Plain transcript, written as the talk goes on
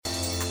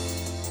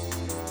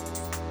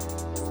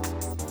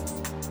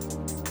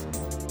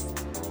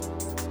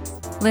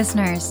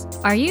Listeners,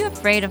 are you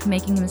afraid of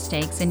making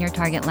mistakes in your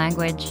target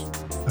language?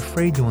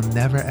 Afraid you will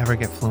never ever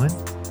get fluent?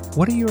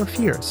 What are your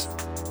fears?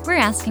 We're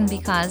asking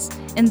because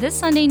in this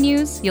Sunday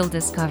news, you'll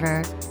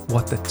discover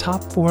What the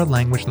top 4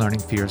 language learning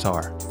fears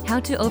are, how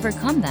to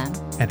overcome them.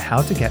 and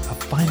how to get a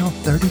final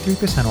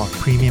 33% off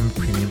Premium and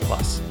Premium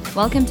Plus.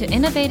 Welcome to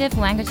Innovative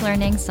Language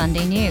Learning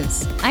Sunday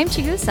News. I'm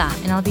Chigusa,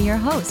 and I'll be your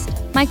host.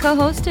 My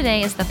co-host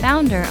today is the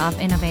founder of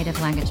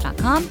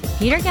InnovativeLanguage.com,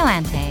 Peter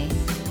Galante.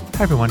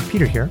 Hi everyone,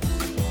 Peter here.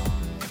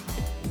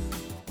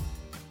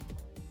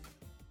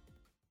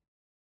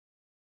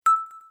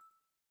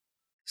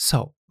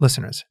 So,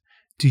 listeners,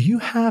 do you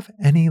have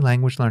any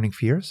language learning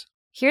fears?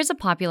 Here's a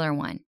popular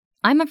one.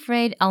 I'm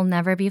afraid I'll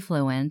never be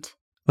fluent.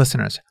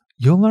 Listeners,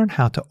 you'll learn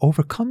how to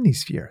overcome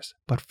these fears,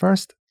 but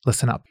first,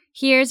 listen up.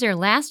 Here's your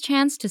last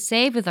chance to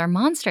save with our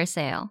monster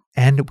sale.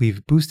 And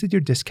we've boosted your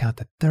discount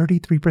to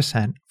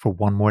 33% for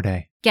one more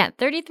day. Get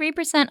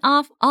 33%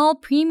 off all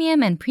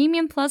Premium and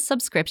Premium Plus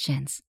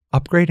subscriptions.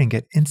 Upgrade and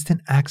get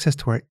instant access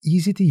to our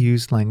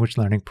easy-to-use language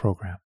learning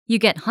program You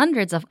get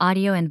hundreds of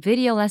audio and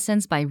video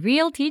lessons by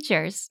real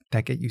teachers.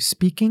 that get you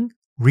speaking,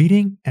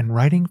 reading, and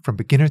writing from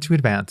beginner to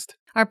advanced.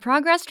 Our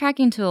progress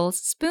tracking tools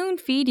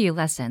spoon-feed you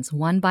lessons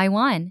one by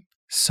one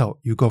So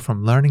you go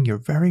from learning your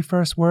very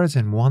first words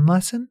in one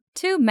lesson,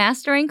 to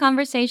mastering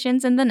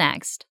conversations in the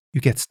next. you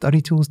get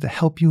study tools to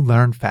help you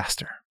learn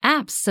faster.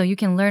 Apps so you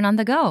can learn on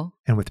the go.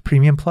 And with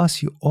Premium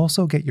Plus, you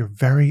also get your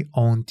very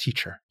own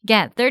teacher.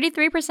 Get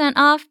 33%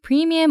 off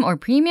Premium or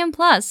Premium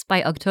Plus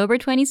by October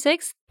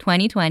 26,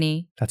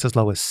 2020. That's as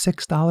low as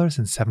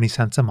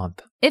 $6.70 a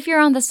month. If you're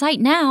on the site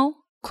now.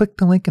 Click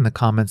the link in the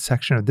comments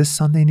section of this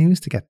Sunday news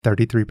to get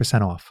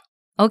 33% off.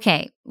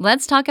 Okay,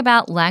 let's talk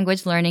about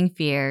language learning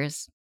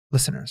fears.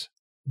 Listeners,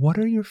 what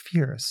are your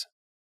fears?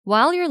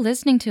 While you're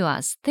listening to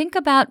us, think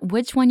about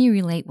which one you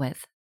relate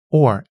with.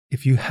 Or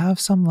if you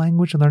have some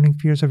language learning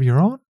fears of your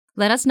own,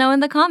 Let us know in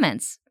the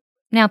comments.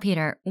 Now,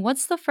 Peter,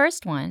 what's the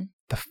first one?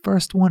 the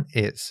first one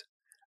is,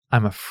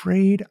 I'm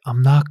afraid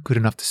I'm not good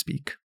enough to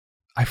speak.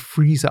 I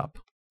freeze up.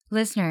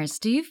 Listeners,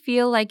 do you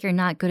feel like you're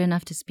not good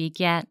enough to speak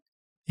yet?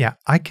 Yeah,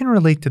 I can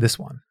relate to this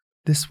one.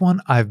 This one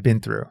I've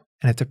been through,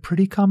 and it's a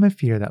pretty common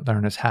fear that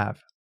learners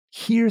have.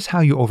 Here's how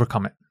you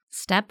overcome it.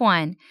 Step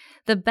 1.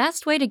 The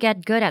best way to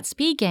get good at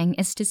speaking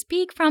is to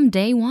speak from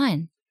day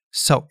one.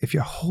 So if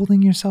you're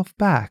holding yourself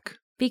back,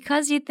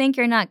 Because you think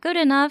you're not good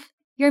enough,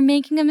 you're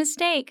making a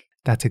mistake.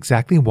 that's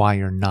exactly why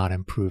you're not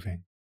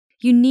improving.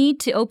 You need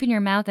to open your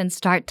mouth and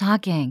start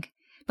talking.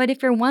 But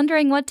if you're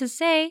wondering what to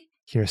say,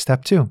 Here's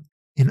step 2.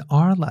 In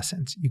our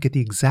lessons, you get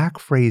the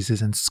exact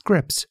phrases and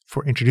scripts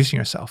for introducing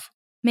yourself.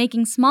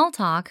 making small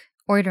talk,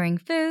 ordering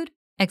food,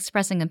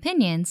 expressing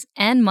opinions,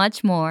 and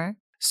much more.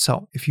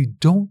 So if you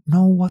don't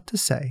know what to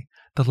say,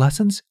 the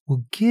lessons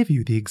will give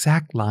you the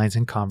exact lines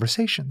and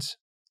conversations.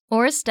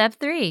 Or step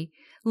 3,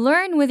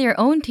 learn with your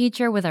own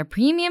teacher with our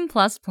Premium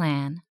Plus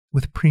plan.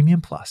 With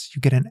Premium Plus,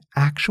 you get an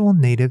actual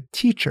native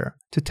teacher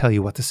to tell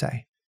you what to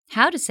say.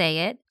 How to say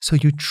it. So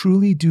you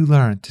truly do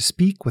learn to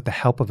speak with the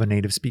help of a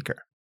native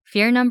speaker.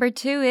 Fear number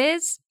 2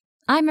 is,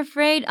 I'm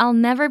afraid I'll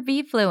never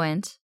be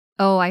fluent.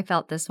 Oh, I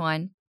felt this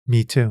one.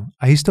 Me too.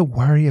 I used to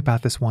worry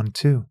about this one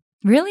too.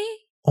 Really?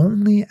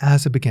 Only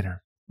as a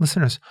beginner.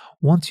 Listeners,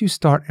 once you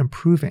start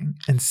improving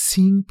and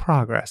seeing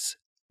progress,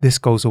 this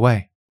goes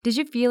away. Did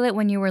you feel it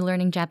when you were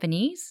learning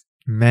Japanese?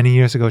 Many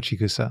years ago,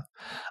 Chigusa,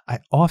 I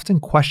often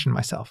questioned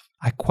myself.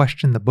 I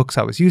questioned the books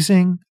I was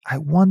using. I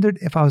wondered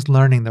if I was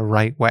learning the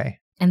right way.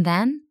 And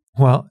then?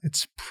 Well,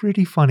 it's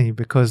pretty funny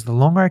because the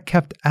longer I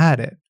kept at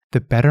it,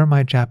 the better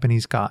my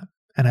Japanese got,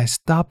 and I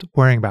stopped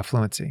worrying about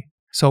fluency.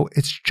 So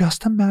it's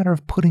just a matter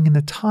of putting in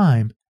the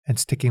time and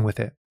sticking with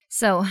it.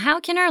 So how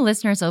can our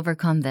listeners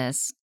overcome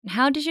this?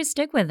 How did you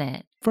stick with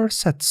it? First,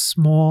 set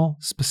small,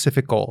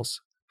 specific goals.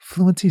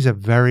 Fluency is a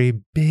very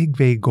big,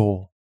 vague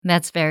goal.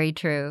 That's very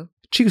true.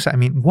 Chigusa,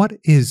 what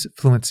is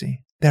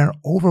fluency? There are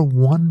over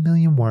 1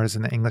 million words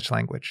in the English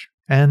language,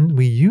 and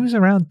we use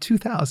around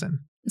 2,000.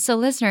 So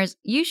listeners,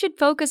 you should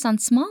focus on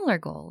smaller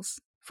goals.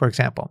 For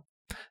example,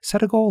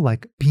 set a goal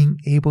like being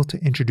able to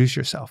introduce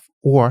yourself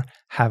or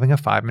having a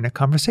 5-minute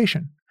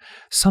conversation,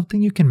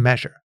 something you can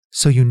measure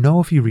so you know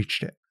if you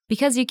reached it.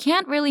 Because you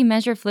can't really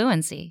measure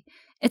fluency.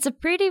 It's a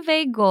pretty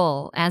vague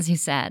goal, as you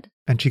said.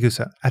 And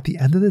Chigusa, at the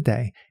end of the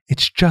day,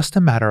 it's just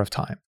a matter of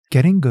time.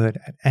 Getting good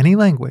at any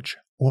language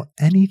or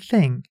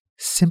anything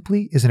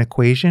simply is an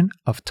equation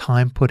of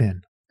time put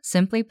in.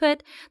 Simply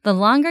put, the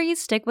longer you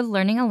stick with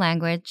learning a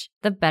language,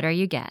 the better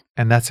you get.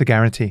 And that's a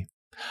guarantee.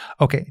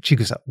 Okay,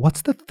 Chigusa,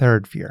 what's the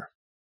third fear?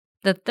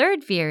 The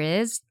third fear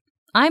is,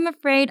 I'm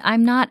afraid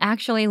I'm not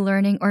actually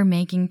learning or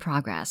making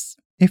progress.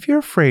 If you're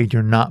afraid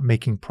you're not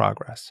making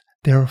progress,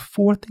 there are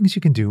 4 things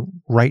you can do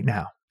right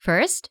now.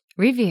 First,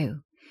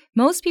 review.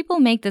 Most people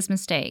make this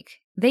mistake.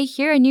 They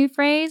hear a new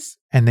phrase,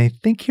 And they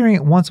think hearing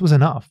it once was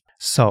enough.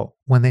 So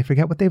when they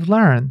forget what they've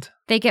learned,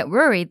 they get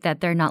worried that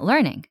they're not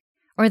learning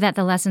or that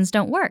the lessons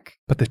don't work.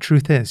 but the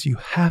truth is you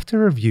have to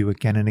review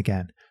again and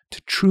again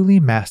to truly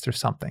master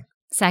something.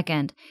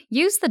 Second,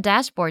 use the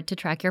dashboard to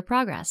track your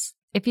progress.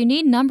 if you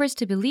need numbers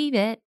to believe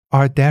it.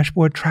 Our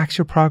dashboard tracks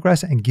your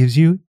progress and gives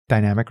you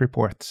dynamic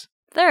reports.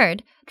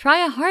 Third,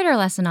 try a harder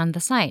lesson on the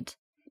site.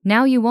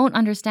 Now you won't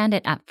understand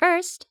it at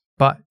first,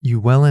 But you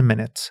will in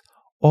minutes.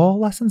 All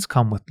lessons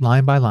come with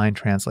line-by-line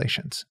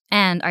translations.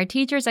 and our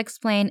teachers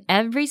explain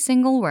every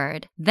single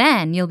word.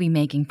 Then you'll be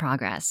making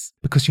progress.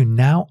 Because you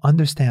now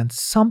understand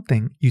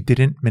something you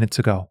didn't minutes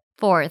ago,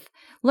 Fourth,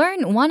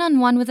 learn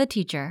one-on-one with a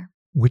teacher.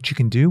 which you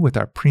can do with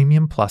our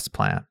Premium Plus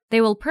plan.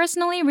 They will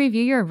personally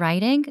review your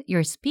writing,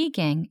 your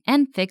speaking,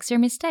 and fix your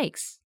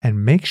mistakes.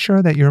 And make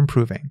sure that you're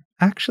improving.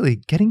 Actually,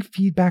 getting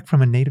feedback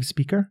from a native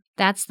speaker,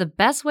 That's the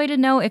best way to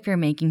know if you're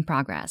making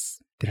progress.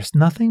 there's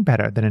nothing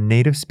better than a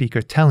native speaker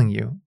telling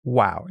you,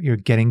 wow, you're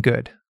getting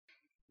good.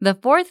 The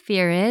fourth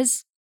fear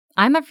is,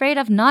 I'm afraid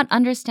of not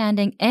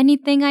understanding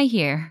anything I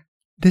hear.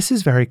 This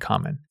is very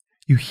common.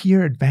 You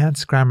hear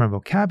advanced grammar and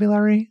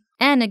vocabulary.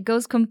 And it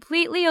goes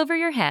completely over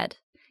your head.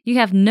 You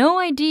have no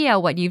idea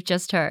what you've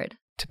just heard.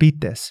 To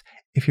beat this,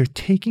 if you're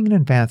taking an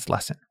advanced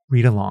lesson,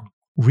 read along.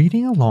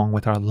 Reading along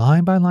with our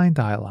line-by-line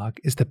dialogue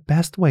is the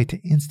best way to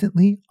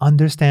instantly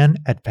understand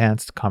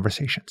advanced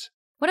conversations.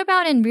 What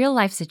about in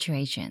real-life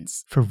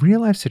situations? For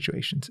real-life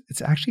situations,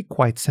 it's actually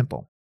quite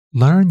simple.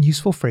 Learn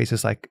useful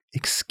phrases like,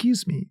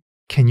 excuse me,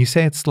 can you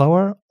say it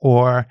slower?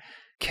 Or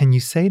can you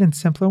say it in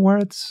simpler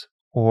words?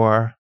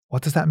 Or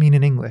what does that mean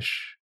in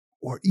English?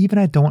 Or even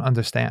I don't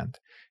understand.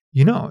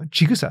 You know,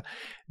 Chigusa,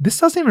 this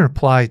doesn't even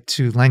apply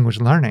to language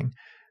learning.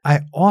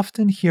 I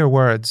often hear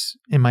words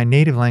in my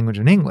native language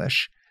in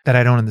English that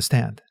I don't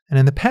understand. And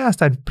in the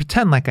past, I'd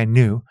pretend like I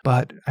knew,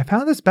 but I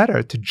found it's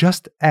better to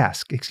just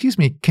ask, excuse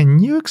me, can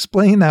you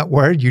explain that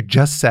word you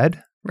just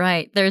said?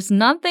 Right, there's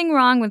nothing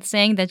wrong with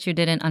saying that you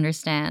didn't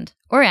understand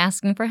or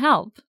asking for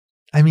help.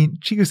 I mean,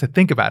 Chigusa,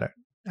 think about it.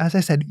 As I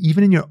said,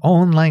 even in your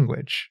own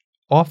language,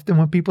 often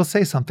when people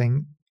say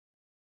something,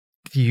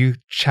 do you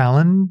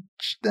challenge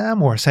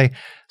them or say,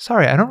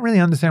 sorry, I don't really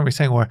understand what you're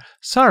saying, or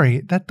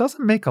sorry, that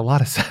doesn't make a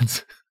lot of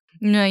sense?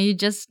 No, you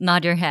just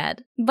nod your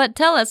head. But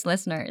tell us,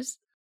 listeners.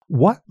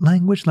 What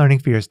language learning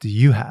fears do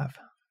you have?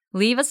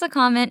 Leave us a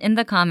comment in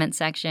the comment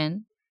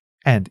section.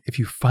 And if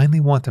you finally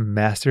want to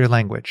master your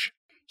language,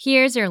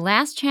 Here's your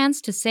last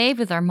chance to save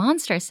with our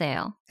monster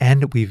sale.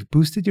 and we've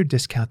boosted your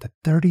discount to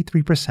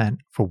 33%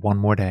 for one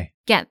more day.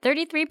 Get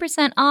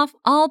 33% off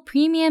all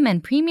Premium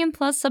and Premium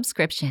Plus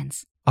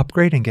subscriptions.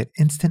 Upgrade and get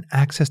instant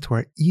access to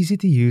our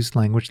easy-to-use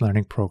language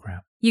learning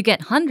program You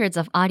get hundreds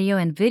of audio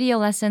and video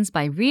lessons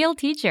by real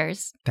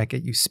teachers. that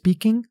get you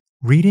speaking,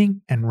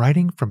 reading, and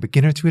writing from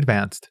beginner to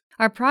advanced.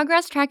 Our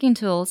progress tracking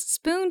tools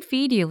spoon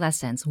feed you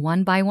lessons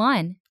one by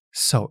one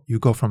So you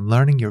go from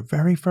learning your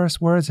very first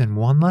words in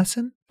one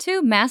lesson,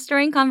 to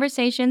mastering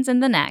conversations in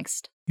the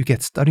next. you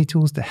get study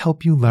tools to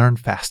help you learn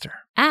faster.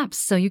 Apps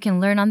so you can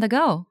learn on the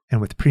go.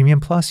 And with Premium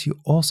Plus, you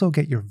also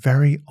get your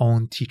very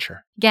own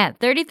teacher. Get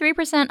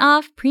 33%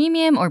 off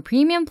Premium or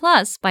Premium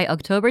Plus by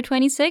October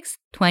 26,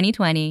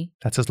 2020.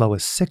 That's as low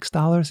as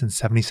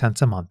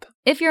 $6.70 a month.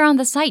 If you're on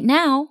the site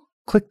now,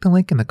 Click the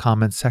link in the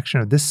comments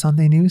section of this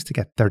Sunday news to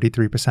get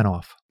 33%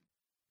 off.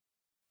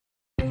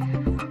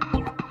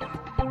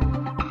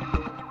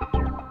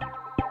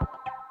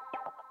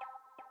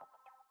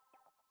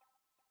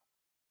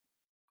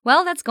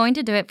 well, that's going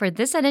to do it for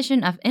this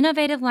edition of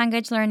Innovative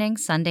Language Learning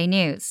Sunday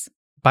News.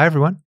 Bye,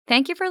 everyone.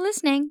 Thank you for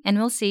listening, and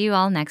we'll see you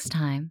all next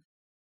time.